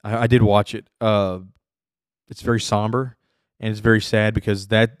I did watch it. It's very somber and it's very sad, because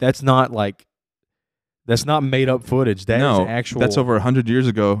that's not made up footage. That is actual. That's over 100 years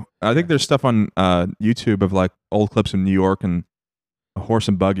ago. I think there's stuff on YouTube of like old clips in New York and a horse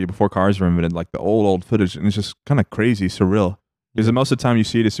and buggy before cars were invented, like the old footage, and it's just kind of crazy, surreal. Because most of the time you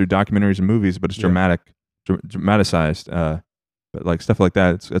see it is through documentaries and movies, but it's dramatized. But like stuff like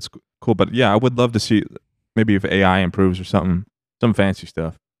that, it's cool. But yeah, I would love to see maybe if AI improves or something, some fancy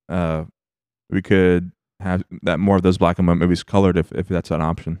stuff. We could have that more of those black and white movies colored if that's an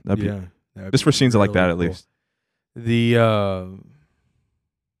option. That'd be just for scenes like that, at least.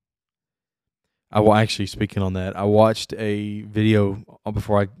 Actually, speaking on that, I watched a video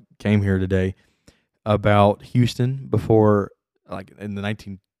before I came here today about Houston before, like in the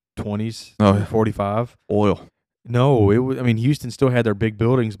 1920s, 45. Oil. No, it was. I mean, Houston still had their big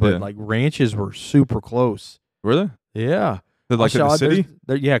buildings, but like ranches were super close. Were they? Yeah. Like in the city?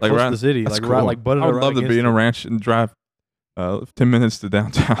 Yeah, close to the city. That's like cool. right, like butted. I would love to be in a ranch and drive 10 minutes to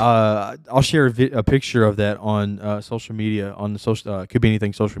downtown. I'll share a picture of that on social media, on the social Could Be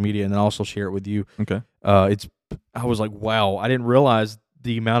Anything social media, and then I'll also share it with you. Okay. I was like, wow, I didn't realize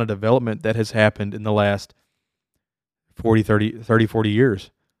the amount of development that has happened in the last 40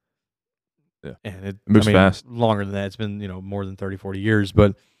 years. Yeah. And it moves fast. Longer than that. It's been, more than 30, 40 years.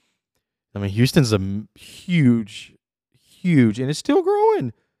 But, I mean, Houston's a huge, and it's still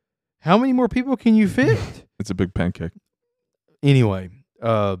growing. How many more people can you fit? It's a big pancake. Anyway,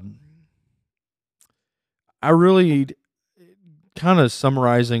 I really kind of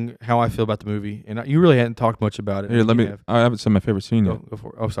summarizing how I feel about the movie, and you really hadn't talked much about it. Here, I haven't said my favorite scene yet. Go for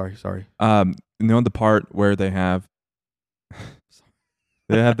it. Oh, sorry. The part where they have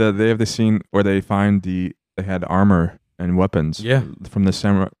the scene where they find they had armor and weapons. Yeah. From the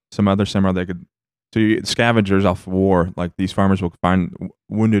samurai, some other samurai they could. So scavengers off war, like these farmers will find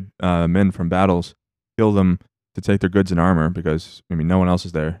wounded men from battles, kill them to take their goods and armor, because no one else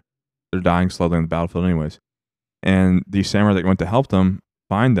is there. They're dying slowly on the battlefield anyways. And these samurai that went to help them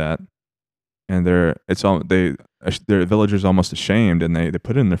find that, and their villagers almost ashamed, and they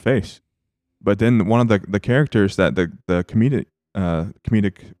put it in their face. But then one of the characters that the comedic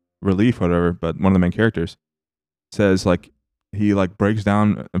relief, whatever, but one of the main characters says he breaks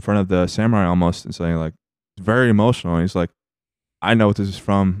down in front of the samurai almost and saying very emotional. And he's like, I know what this is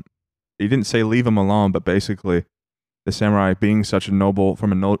from. He didn't say leave him alone, but basically the samurai, being such a noble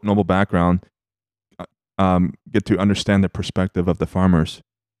background, get to understand the perspective of the farmers.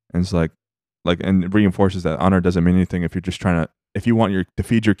 And it's and it reinforces that honor doesn't mean anything if you're just if you want to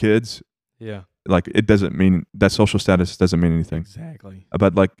feed your kids. Yeah. It doesn't mean that social status doesn't mean anything. Exactly.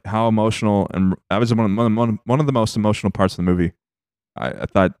 But how emotional, and that was one of the most emotional parts of the movie. I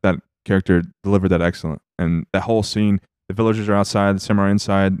thought that character delivered that excellent. And that whole scene, the villagers are outside, the samurai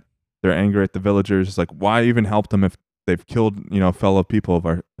inside, they're angry at the villagers. It's like, why even help them if they've killed, fellow people of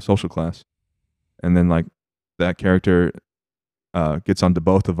our social class? And then that character gets onto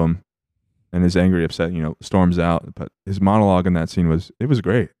both of them and is angry, upset, storms out. But his monologue in that scene was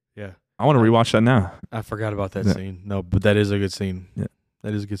great. Yeah. I want to rewatch that now. I forgot about that scene. No, but that is a good scene. Yeah.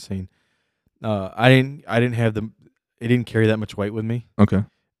 That is a good scene. I didn't have it didn't carry that much weight with me. Okay.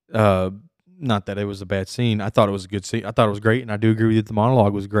 Not that it was a bad scene. I thought it was a good scene. I thought it was great, and I do agree with you that the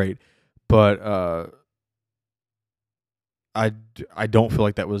monologue was great. But I don't feel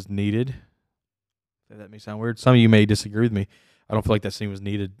like that was needed. That may sound weird. Some of you may disagree with me. I don't feel like that scene was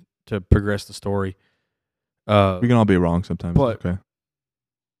needed to progress the story. We can all be wrong sometimes. But okay.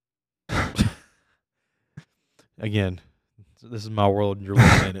 again, this is my world and you're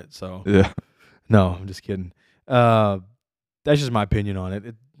living in it. So yeah. No, I'm just kidding. That's just my opinion on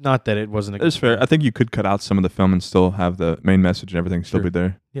it. Not that it wasn't. It's fair. I think you could cut out some of the film and still have the main message and everything still be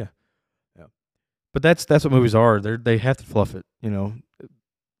there. Yeah. But that's what movies are. They have to fluff it, or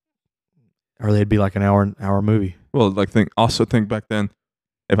they'd be like an hour movie. Well, like think back then,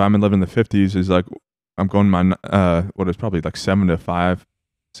 if I'm living in the 50s, is like I'm going my what is probably like 7 to 5,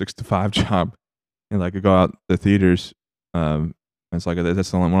 6 to 5 job, and like I go out the theaters. It's like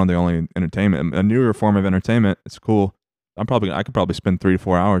that's one of the only entertainment, a newer form of entertainment. It's cool. I could probably spend 3 to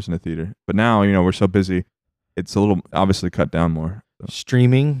 4 hours in the theater, but now we're so busy. It's a little obviously cut down more. So.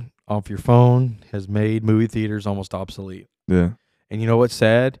 Streaming off your phone has made movie theaters almost obsolete. Yeah. And you know what's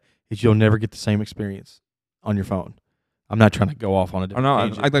sad is you'll never get the same experience on your phone. I'm not trying to go off on a different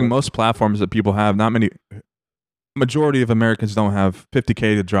tangent, I think most platforms that people have, majority of Americans don't have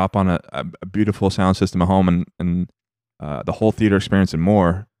 $50K to drop on a beautiful sound system at home and the whole theater experience and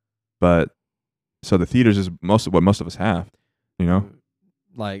more. But so the theaters is what most of us have,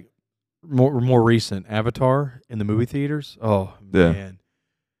 Like more recent Avatar in the movie theaters. Oh man.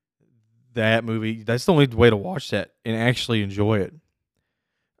 That movie, that's the only way to watch that and actually enjoy it.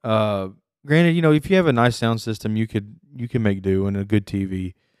 Granted, if you have a nice sound system, you can make do and a good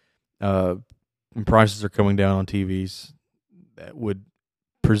TV. And prices are coming down on TVs that would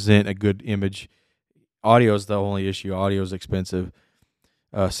present a good image. Audio is the only issue. Audio is expensive.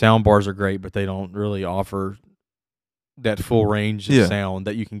 Sound bars are great, but they don't really offer that full range of sound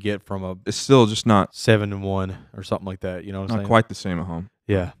that you can get from it's still just not 7-in-1 or something like that. You know what I'm saying? Not quite the same at home.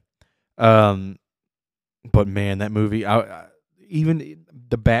 Yeah. But man, that movie, even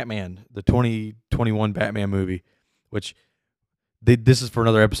the Batman, the 2021 Batman movie, which this is for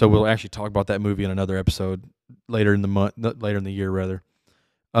another episode. We'll actually talk about that movie in another episode later in the year rather.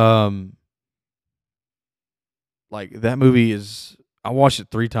 Like that movie I watched it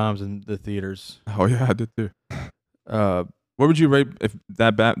 3 times in the theaters. Oh yeah, I did too. What would you rate if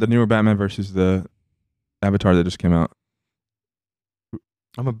the newer Batman versus the Avatar that just came out?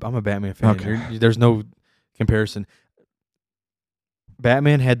 I'm a Batman fan. Okay. There's no comparison.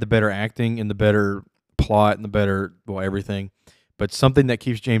 Batman had the better acting and the better plot and the better everything. But something that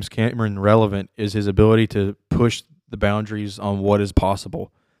keeps James Cameron relevant is his ability to push the boundaries on what is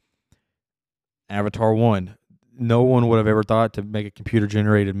possible. Avatar 1. No one would have ever thought to make a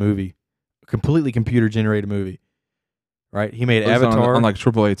computer-generated movie. A completely computer-generated movie. Right? He made Avatar. On like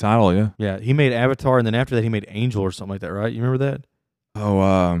AAA title, yeah. Yeah, he made Avatar, and then after that he made Angel or something like that, right? You remember that?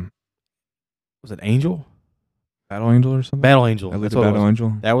 Oh, was it Angel? Battle Angel or something? Battle Angel. That's what Battle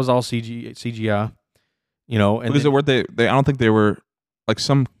Angel. That was all CGI. And because they I don't think they were like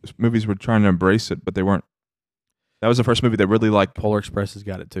some movies were trying to embrace it, but they weren't. That was the first movie that really like Polar Express has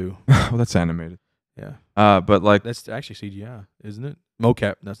got it too. Well, that's animated. Yeah. But like that's actually CGI, isn't it?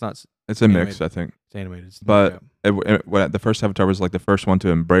 Mocap. That's not. It's a mix, I think. It's animated. But the first Avatar was like the first one to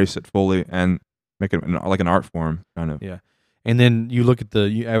embrace it fully and make it like an art form, kind of. Yeah. And then you look at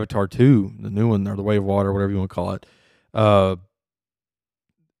the Avatar 2, the new one, or the Way of Water, whatever you want to call it.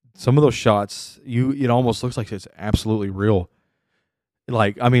 Some of those shots, it almost looks like it's absolutely real.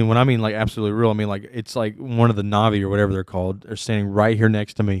 Like, when I mean like absolutely real, I mean like it's like one of the Na'vi or whatever they're called are standing right here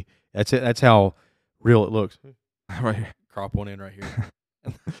next to me. That's it. That's how real it looks. Right here. Crop one in right here.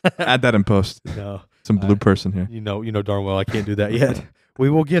 Add that in post. No, some blue person here. You know darn well I can't do that yet. We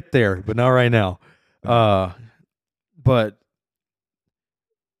will get there, but not right now. But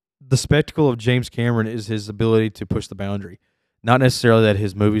the spectacle of James Cameron is his ability to push the boundary. Not necessarily that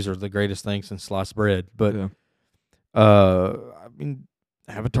his movies are the greatest thing since sliced bread, but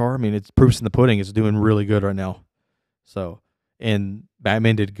Avatar. It's proofs in the pudding. It's doing really good right now. So, and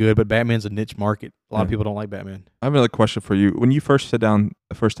Batman did good, but Batman's a niche market. A lot of people don't like Batman. I have another question for you. When you first sit down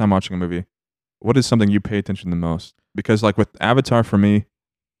the first time watching a movie, what is something you pay attention the most? Because like with Avatar, for me,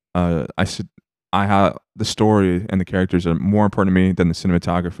 I have the story and the characters are more important to me than the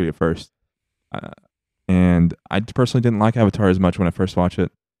cinematography at first. And I personally didn't like Avatar as much when I first watched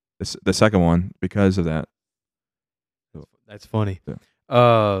it, the second one, because of that. That's funny.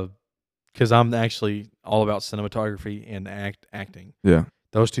 Yeah. Because I'm actually all about cinematography and acting. Yeah.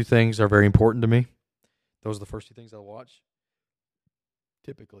 Those two things are very important to me. Those are the first two things I'll watch.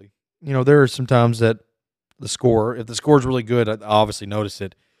 Typically. There are some times that if the score is really good, I obviously notice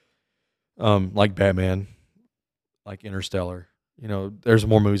it. Like Batman, like Interstellar. There's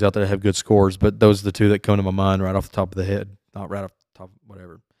more movies out there that have good scores, but those are the two that come to my mind right off the top of the head. Not right off the top,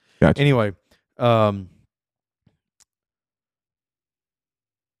 whatever. Gotcha. Anyway, when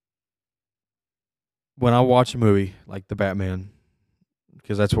I watch a movie like the Batman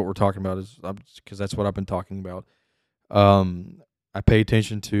because that's what we're talking about. Because that's what I've been talking about. I pay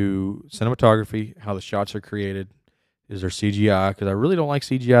attention to cinematography, how the shots are created. Is there CGI? Because I really don't like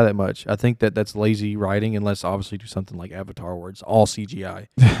CGI that much. I think that's lazy writing, unless obviously do something like Avatar where it's all CGI.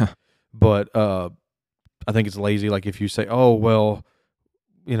 But I think it's lazy. Like if you say, oh, well,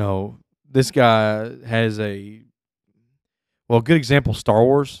 this guy has a good example, Star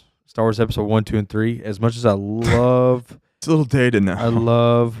Wars episode 1, 2, and 3. As much as I love it's a little dated now. I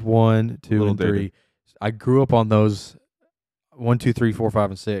love 1, 2, and 3. Dated. I grew up on those 1, 2, 3, 4, 5,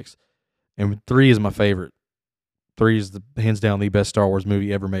 and 6. And 3 is my favorite. 3 is hands down the best Star Wars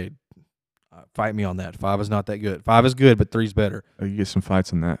movie ever made. Fight me on that. 5 is not that good. 5 is good, but 3 is better. Oh, you get some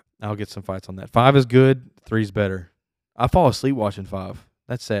fights on that. I'll get some fights on that. 5 is good. 3 is better. I fall asleep watching 5.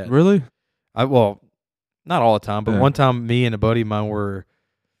 That's sad. Really? Not all the time, but one time me and a buddy of mine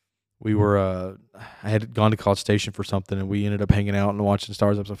I had gone to College Station for something, and we ended up hanging out and watching Star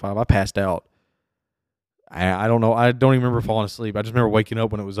Wars episode 5. I passed out. I don't know. I don't even remember falling asleep. I just remember waking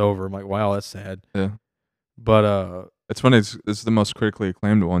up when it was over. I'm like, wow, that's sad. Yeah. But it's funny. It's the most critically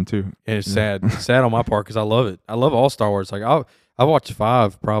acclaimed one too. And it's sad. It's sad on my part because I love it. I love all Star Wars. Like I watched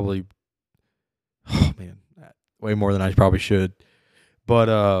 5 probably. Oh man, way more than I probably should.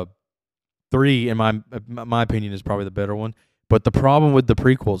 But 3, in my opinion, is probably the better one. But the problem with the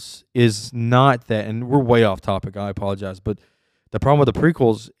prequels is not that, and we're way off topic. I apologize, but the problem with the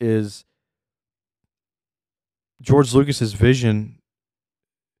prequels is George Lucas's vision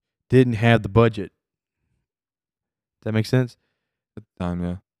didn't have the budget. Does that make sense? At the time,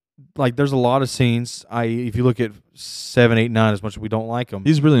 yeah. Like, there's a lot of scenes. If you look at 7, 8, 9, as much as we don't like them,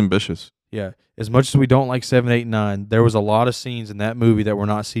 he's really ambitious. Yeah, as much as we don't like 7, 8, 9, there was a lot of scenes in that movie that were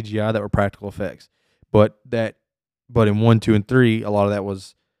not CGI, that were practical effects. But in 1, 2, and 3, a lot of that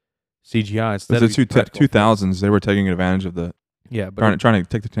was CGI. Instead of the 2000s, they were taking advantage of the trying to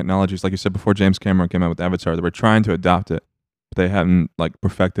take the technologies, like you said before. James Cameron came out with Avatar. They were trying to adopt it, but they hadn't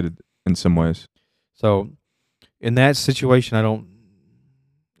perfected it in some ways. So, in that situation, I don't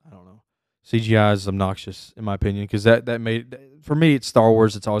know. CGI is obnoxious in my opinion because that made, for me, it's Star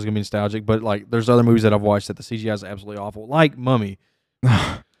Wars. It's always gonna be nostalgic. But there's other movies that I've watched that the CGI is absolutely awful, like Mummy.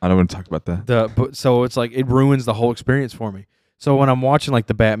 I don't want to talk about that. So it's like it ruins the whole experience for me. So when I'm watching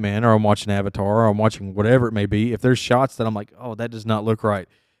the Batman, or I'm watching Avatar, or I'm watching whatever it may be, if there's shots that I'm like, oh, that does not look right,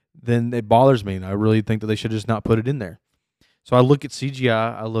 then it bothers me, and I really think that they should just not put it in there. So I look at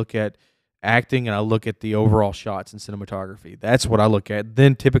CGI, I look at acting, and I look at the overall shots and cinematography. That's what I look at.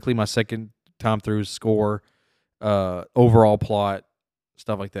 Then typically my second time through is score, overall plot,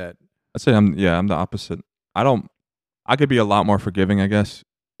 stuff like that. I'd say I'm the opposite. I could be a lot more forgiving, I guess,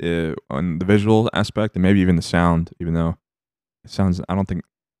 on the visual aspect and maybe even the sound, even though it sounds, I'm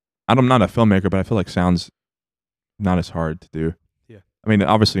not a filmmaker, but I feel like sound's not as hard to do. Yeah. I mean,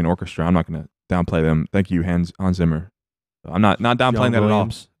 obviously an orchestra, I'm not going to downplay them. Thank you, Hans Zimmer. I'm not downplaying that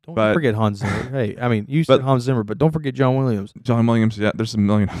Williams. At all. Don't forget Hans Zimmer. Hey, I mean, you said Hans Zimmer, but don't forget John Williams. John Williams, yeah, there's a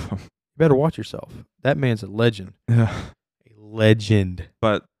million of them. You better watch yourself. That man's a legend. Yeah. A legend.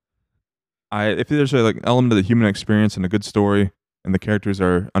 But if there's an element of the human experience and a good story and the characters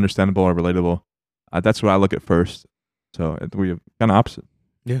are understandable or relatable, that's what I look at first. So we kind of opposite.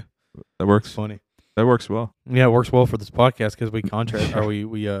 Yeah. That works. Funny. That works well. Yeah, it works well for this podcast because we contrast, or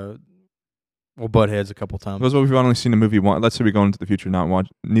we'll butt heads a couple times. Because we've only seen the movie one. Let's say we go into the future not watch.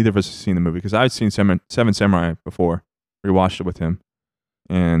 Neither of us have seen the movie because I'd seen Seven Samurai before. We watched it with him,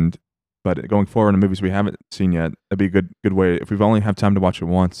 but going forward in the movies we haven't seen yet, that'd be a good way. If we've only have time to watch it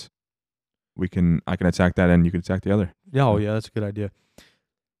once, I can attack that and you can attack the other. Yeah, oh yeah, that's a good idea.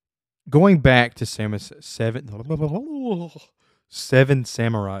 Going back to Seven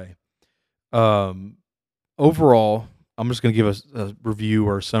Samurai. Overall, I'm just going to give a review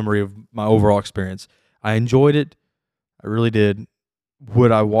or a summary of my overall experience. I enjoyed it. I really did.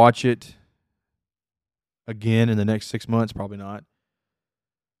 Would I watch it again in the next 6 months? Probably not.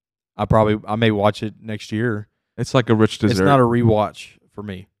 I may watch it next year. It's like a rich dessert. It's not a rewatch for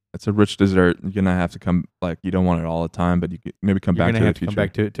me. It's a rich dessert. You're gonna have to come, you don't want it all the time, but you can maybe come back to it in the future. Come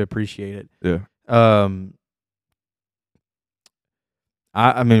back to it to appreciate it. Yeah.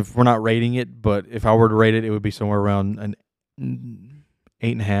 I mean, if we're not rating it, but if I were to rate it, it would be somewhere around an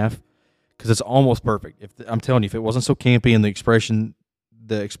 8.5, because it's almost perfect. I'm telling you, if it wasn't so campy and the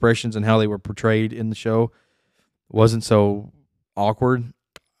expressions and how they were portrayed in the show wasn't so awkward,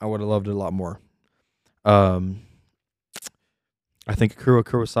 I would have loved it a lot more. I think Akira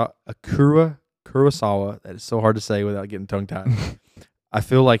Kurosawa, that is so hard to say without getting tongue-tied. I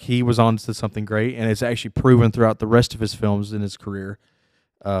feel like he was on to something great, and it's actually proven throughout the rest of his films in his career.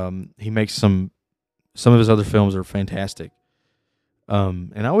 He makes some of his other films are fantastic.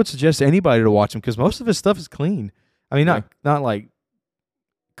 And I would suggest anybody to watch them because most of his stuff is clean. I mean, not like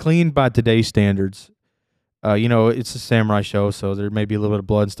clean by today's standards. It's a samurai show, so there may be a little bit of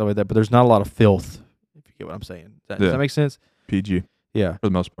blood and stuff like that, but there's not a lot of filth, if you get what I'm saying. Does that make sense? PG. Yeah. For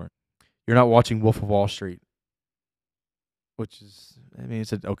the most part. You're not watching Wolf of Wall Street, which is, I mean,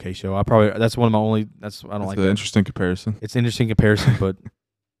 it's an okay show. That's one of my only, I don't like that. Interesting comparison. It's an interesting comparison, but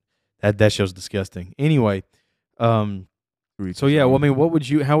that show's disgusting. Anyway, so yeah, well, I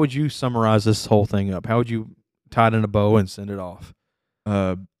mean, how would you summarize this whole thing up? How would you tie it in a bow and send it off?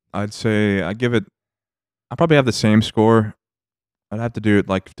 I'd say I probably have the same score. I'd have to do it,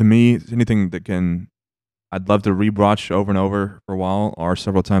 like, to me, anything that I'd love to rewatch over and over for a while or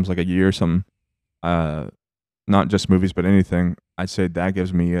several times, like a year or something. Not just movies, but anything. I'd say that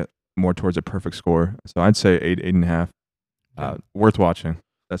gives me more towards a perfect score. So I'd say 8.5. Worth watching.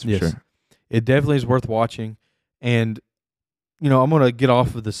 That's for sure. It definitely is worth watching. And, I'm going to get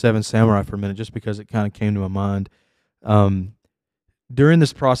off of the Seven Samurai for a minute just because it kind of came to my mind. During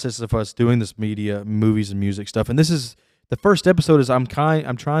this process of us doing this movies and music stuff, and this is the first episode, I'm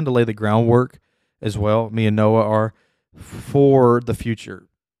trying to lay the groundwork as well. Me and Noah are for the future.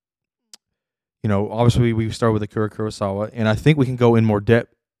 Obviously we start with Akira Kurosawa, and I think we can go into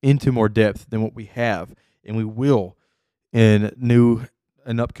more depth than what we have, and we will in new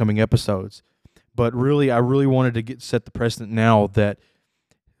and upcoming episodes. But really, I really wanted to set the precedent now that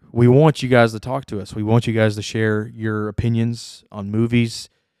we want you guys to talk to us. We want you guys to share your opinions on movies,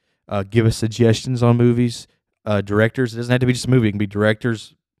 give us suggestions on movies, directors. It doesn't have to be just a movie. It can be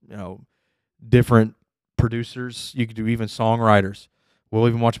directors, different producers. You could do even songwriters. We'll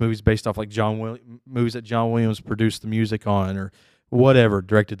even watch movies based off like movies that John Williams produced the music on, or whatever,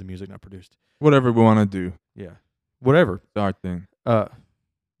 directed the music, not produced. Whatever we want to do. Yeah, whatever. It's our thing. No.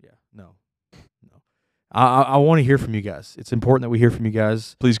 I want to hear from you guys. It's important that we hear from you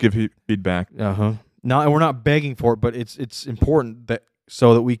guys. Please give feedback. And we're not begging for it, but it's important that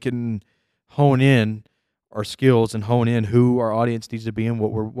so that we can hone in our skills and hone in who our audience needs to be and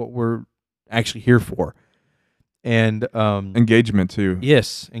what we're actually here for. And engagement too.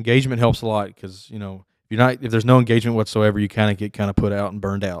 Yes, engagement helps a lot because if there's no engagement whatsoever, you get put out and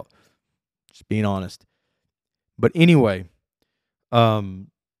burned out. Just being honest. But anyway,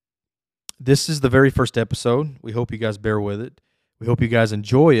 this is the very first episode. We hope you guys bear with it. We hope you guys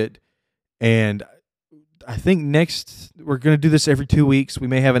enjoy it. And I think next we're going to do this every 2 weeks. We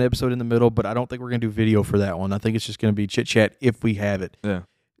may have an episode in the middle, but I don't think we're going to do video for that one. I think it's just going to be chit chat if we have it. Yeah.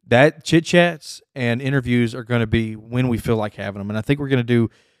 That chit chats and interviews are going to be when we feel like having them. And I think we're going to do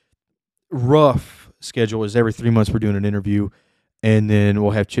rough schedule is every 3 months we're doing an interview. And then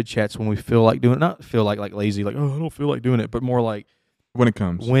we'll have chit chats when we feel like doing it. Not feel like lazy, like, oh, I don't feel like doing it, but more like when it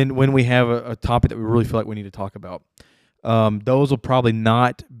comes. When we have a topic that we really feel like we need to talk about. Those will probably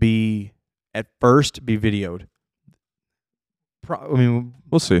not be, at first, be videoed.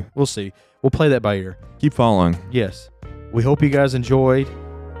 We'll see. We'll see. We'll play that by ear. Keep following. Yes. We hope you guys enjoyed.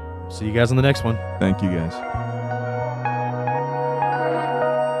 See you guys on the next one. Thank you, guys.